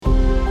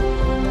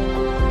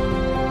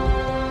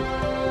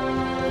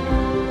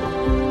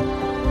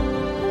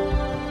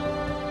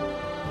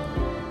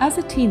As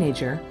a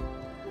teenager,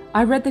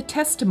 I read the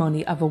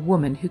testimony of a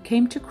woman who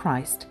came to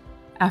Christ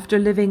after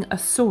living a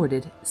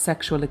sordid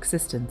sexual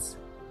existence.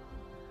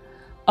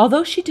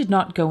 Although she did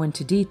not go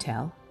into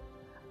detail,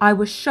 I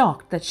was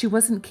shocked that she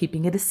wasn't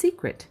keeping it a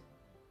secret.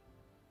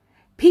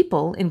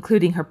 People,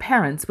 including her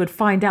parents, would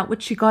find out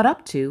what she got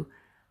up to,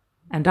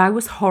 and I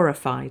was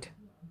horrified.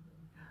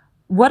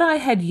 What I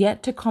had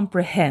yet to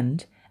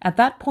comprehend at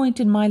that point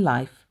in my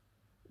life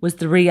was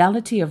the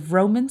reality of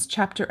Romans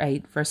chapter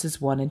 8, verses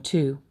 1 and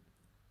 2.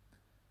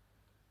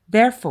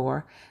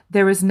 Therefore,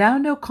 there is now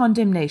no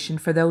condemnation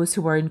for those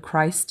who are in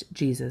Christ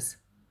Jesus,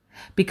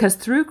 because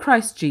through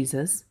Christ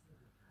Jesus,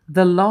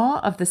 the law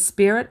of the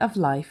Spirit of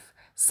life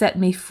set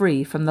me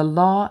free from the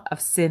law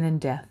of sin and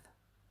death.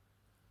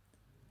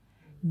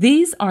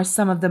 These are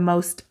some of the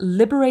most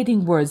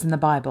liberating words in the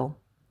Bible.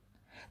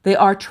 They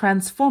are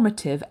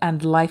transformative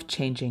and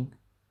life-changing.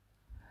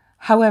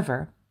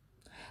 However,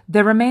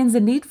 there remains a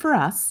need for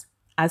us,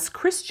 as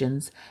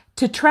Christians,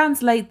 to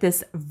translate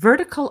this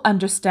vertical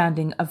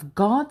understanding of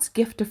God's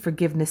gift of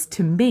forgiveness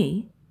to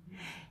me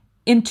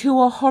into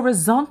a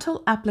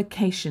horizontal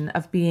application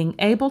of being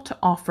able to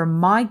offer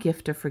my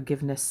gift of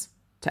forgiveness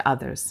to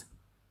others.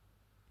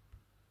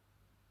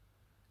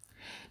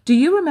 Do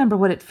you remember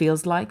what it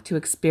feels like to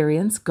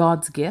experience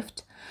God's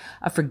gift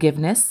of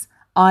forgiveness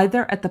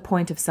either at the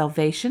point of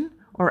salvation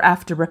or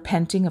after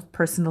repenting of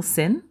personal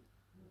sin?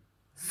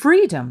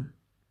 Freedom.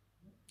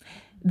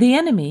 The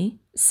enemy,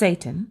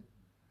 Satan,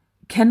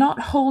 cannot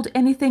hold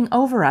anything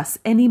over us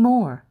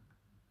anymore.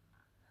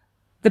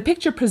 The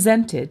picture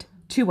presented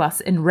to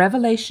us in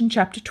Revelation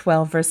chapter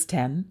 12, verse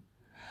 10,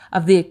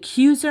 of the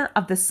accuser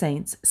of the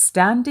saints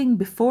standing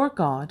before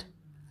God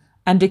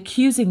and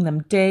accusing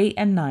them day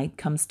and night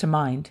comes to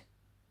mind.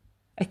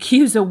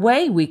 Accuse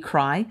away, we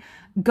cry.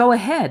 Go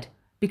ahead,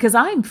 because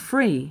I'm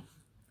free.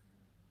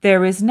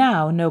 There is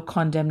now no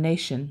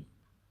condemnation.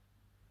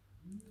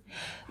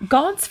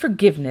 God's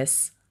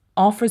forgiveness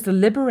offers a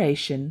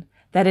liberation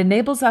that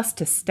enables us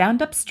to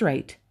stand up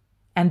straight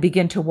and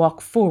begin to walk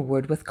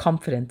forward with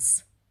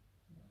confidence.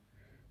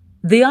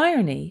 The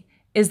irony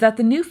is that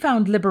the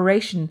newfound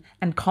liberation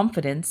and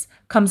confidence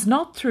comes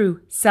not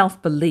through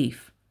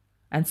self-belief,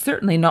 and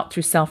certainly not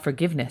through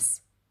self-forgiveness.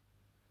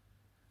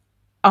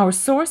 Our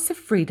source of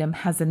freedom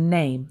has a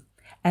name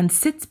and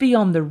sits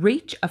beyond the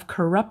reach of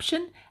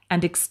corruption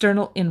and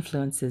external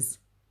influences.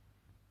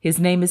 His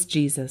name is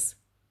Jesus.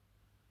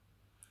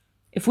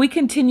 If we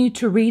continue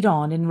to read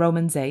on in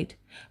Romans 8,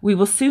 we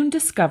will soon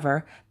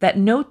discover that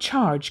no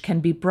charge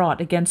can be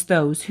brought against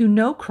those who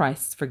know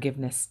Christ's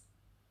forgiveness.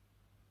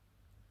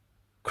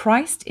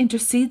 Christ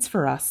intercedes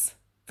for us,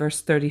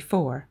 verse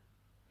 34,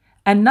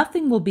 and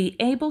nothing will be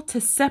able to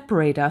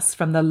separate us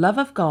from the love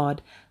of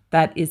God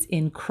that is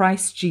in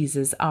Christ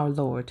Jesus our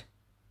Lord,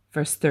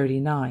 verse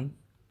 39.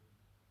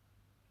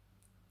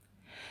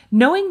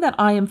 Knowing that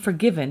I am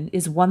forgiven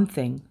is one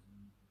thing.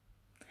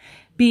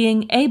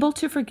 Being able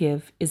to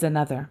forgive is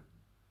another.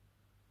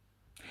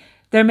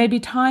 There may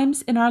be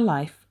times in our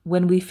life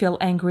when we feel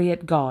angry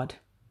at God,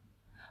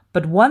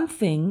 but one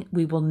thing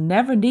we will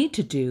never need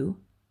to do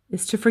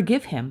is to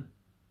forgive Him.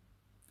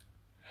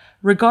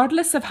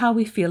 Regardless of how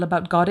we feel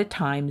about God at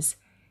times,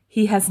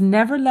 He has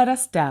never let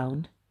us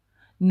down,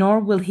 nor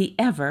will He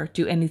ever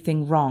do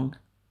anything wrong.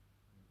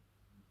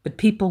 But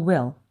people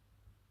will.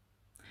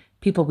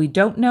 People we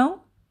don't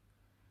know,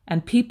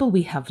 and people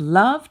we have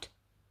loved,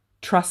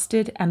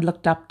 trusted, and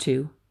looked up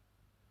to.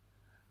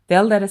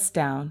 They'll let us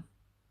down,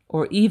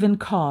 or even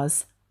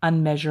cause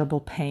unmeasurable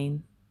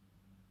pain.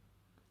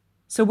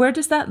 So where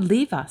does that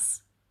leave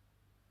us?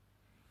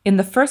 In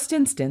the first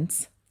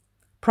instance,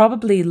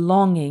 probably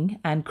longing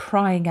and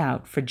crying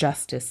out for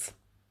justice.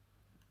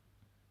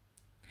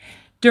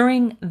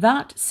 During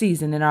that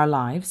season in our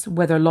lives,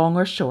 whether long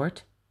or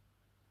short,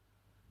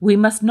 we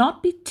must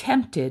not be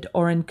tempted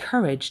or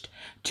encouraged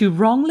to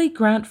wrongly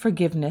grant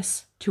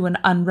forgiveness to an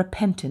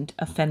unrepentant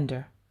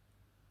offender.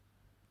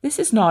 This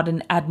is not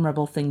an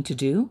admirable thing to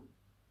do.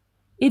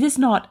 It is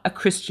not a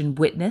Christian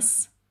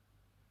witness.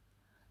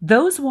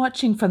 Those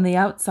watching from the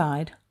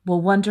outside will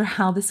wonder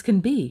how this can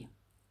be.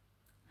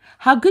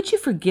 How could you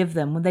forgive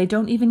them when they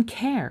don't even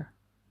care?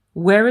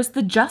 Where is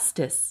the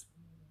justice?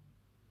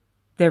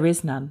 There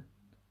is none.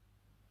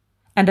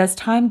 And as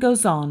time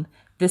goes on,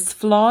 this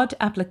flawed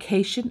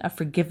application of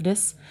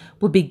forgiveness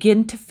will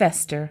begin to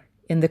fester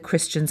in the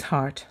Christian's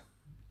heart.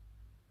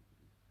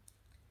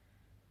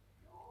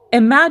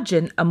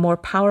 Imagine a more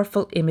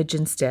powerful image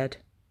instead,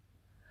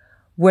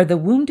 where the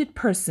wounded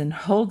person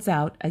holds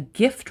out a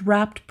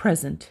gift-wrapped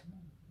present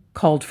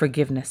called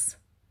forgiveness.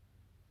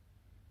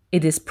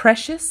 It is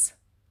precious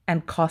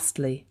and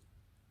costly.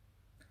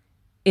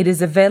 It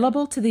is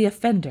available to the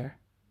offender,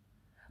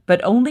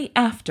 but only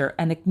after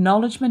an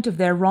acknowledgement of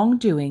their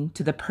wrongdoing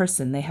to the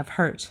person they have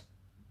hurt.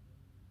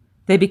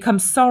 They become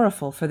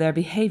sorrowful for their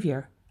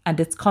behavior and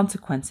its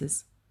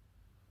consequences.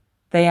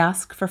 They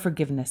ask for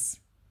forgiveness.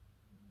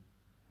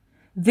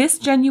 This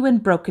genuine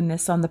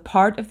brokenness on the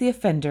part of the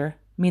offender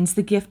means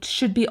the gift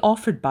should be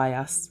offered by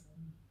us.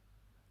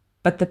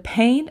 But the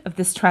pain of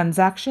this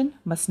transaction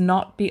must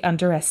not be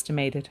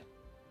underestimated.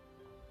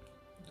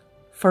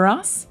 For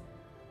us,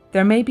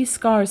 there may be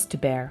scars to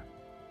bear,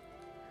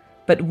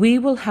 but we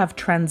will have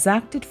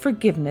transacted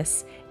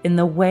forgiveness in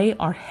the way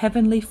our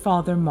Heavenly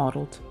Father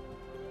modeled.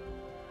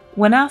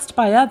 When asked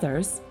by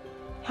others,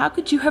 "How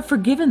could you have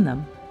forgiven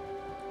them?"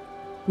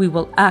 we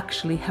will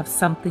actually have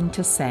something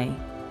to say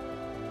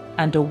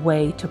and a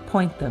way to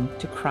point them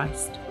to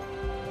Christ.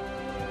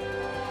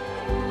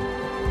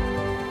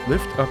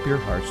 Lift Up Your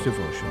Hearts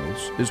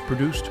devotionals is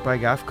produced by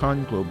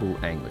GAFCON Global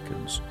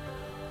Anglicans.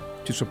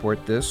 To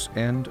support this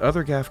and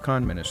other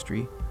GAFCON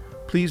ministry,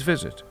 please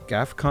visit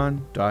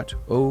gafcon.org.